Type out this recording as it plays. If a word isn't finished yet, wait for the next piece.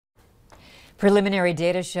Preliminary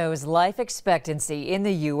data shows life expectancy in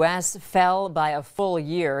the U.S. fell by a full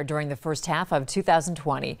year during the first half of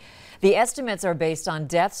 2020. The estimates are based on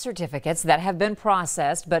death certificates that have been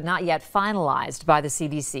processed but not yet finalized by the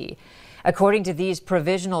CDC. According to these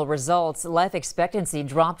provisional results, life expectancy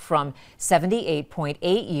dropped from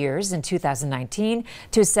 78.8 years in 2019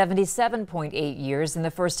 to 77.8 years in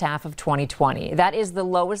the first half of 2020. That is the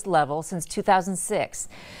lowest level since 2006.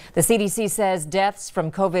 The CDC says deaths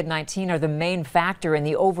from COVID-19 are the main factor in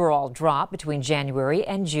the overall drop between January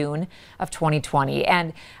and June of 2020,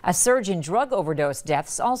 and a surge in drug overdose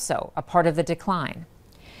deaths also a part of the decline.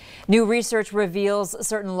 New research reveals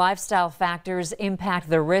certain lifestyle factors impact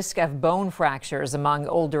the risk of bone fractures among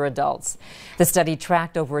older adults. The study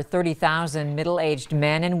tracked over 30,000 middle-aged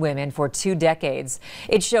men and women for 2 decades.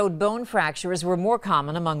 It showed bone fractures were more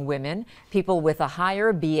common among women, people with a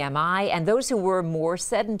higher BMI, and those who were more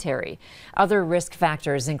sedentary. Other risk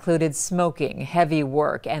factors included smoking, heavy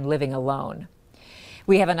work, and living alone.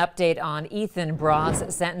 We have an update on Ethan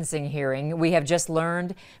Broad's sentencing hearing. We have just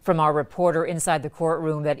learned from our reporter inside the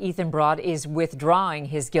courtroom that Ethan Broad is withdrawing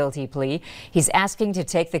his guilty plea. He's asking to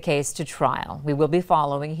take the case to trial. We will be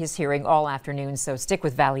following his hearing all afternoon, so stick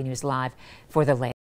with Valley News Live for the latest.